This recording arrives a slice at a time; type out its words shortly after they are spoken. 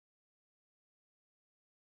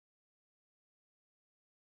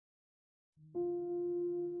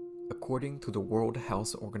According to the World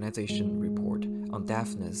Health Organization report on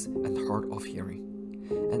deafness and hard of hearing,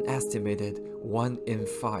 an estimated 1 in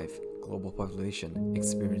 5 global population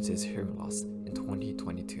experiences hearing loss in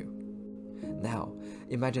 2022. Now,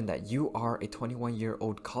 imagine that you are a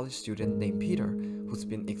 21-year-old college student named Peter who's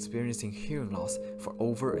been experiencing hearing loss for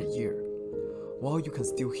over a year. While you can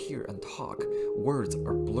still hear and talk, words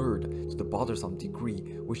are blurred to the bothersome degree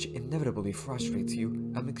which inevitably frustrates you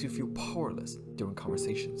and makes you feel powerless during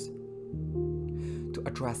conversations. To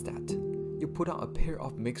address that, you put on a pair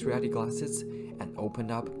of mixed reality glasses and open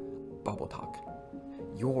up Bubble Talk,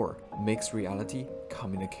 your mixed reality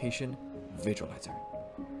communication visualizer.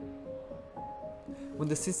 When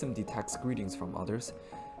the system detects greetings from others,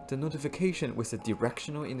 the notification with a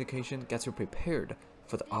directional indication gets you prepared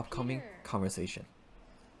for the upcoming conversation.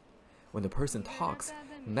 When the person talks,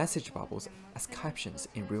 message bubbles as captions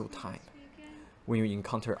in real time. When you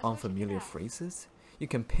encounter unfamiliar phrases, you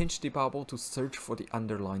can pinch the bubble to search for the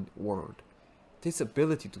underlined word. This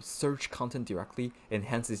ability to search content directly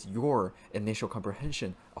enhances your initial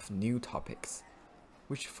comprehension of new topics,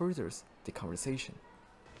 which furthers the conversation.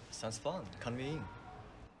 Sounds fun. Convenient.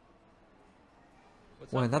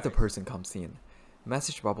 When another person comes in,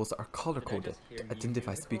 message bubbles are color-coded to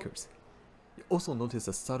identify speakers. You also notice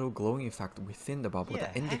a subtle glowing effect within the bubble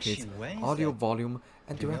that indicates audio volume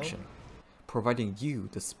and direction, providing you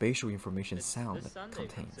the spatial information sound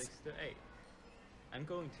contains. 6 to 8. I'm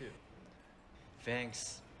going to.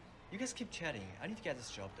 Thanks. You guys keep chatting. I need to get this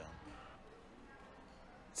job done.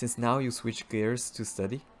 Since now you switch gears to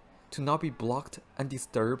study, to not be blocked and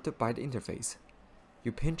disturbed by the interface,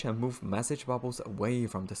 you pinch and move message bubbles away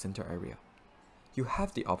from the center area. You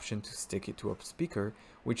have the option to stick it to a speaker,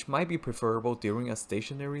 which might be preferable during a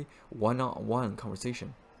stationary one-on-one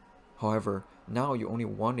conversation. However, now you only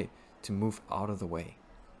want it to move out of the way.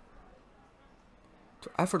 To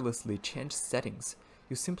effortlessly change settings,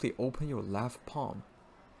 you simply open your left palm.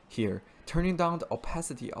 Here, turning down the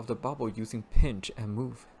opacity of the bubble using pinch and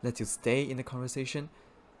move lets you stay in the conversation,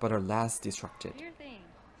 but are less distracted. Your thing.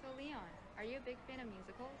 So Leon, are you a big fan of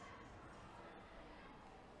musicals?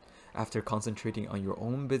 After concentrating on your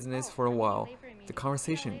own business for a while, the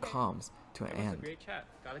conversation comes to an It was a end. great chat.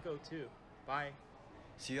 Gotta go too. Bye.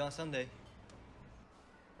 See you on Sunday.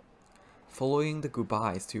 Following the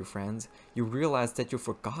goodbyes to your friends, you realize that you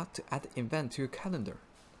forgot to add the event to your calendar.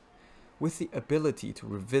 With the ability to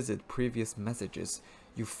revisit previous messages,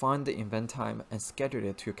 you find the event time and schedule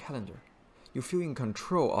it to your calendar. You feel in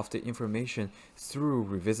control of the information through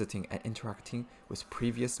revisiting and interacting with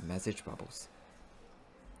previous message bubbles.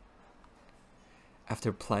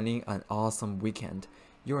 After planning an awesome weekend,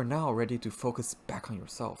 you are now ready to focus back on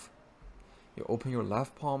yourself. You open your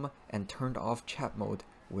left palm and turn off chat mode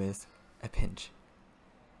with a pinch.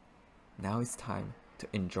 Now it's time to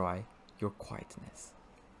enjoy your quietness.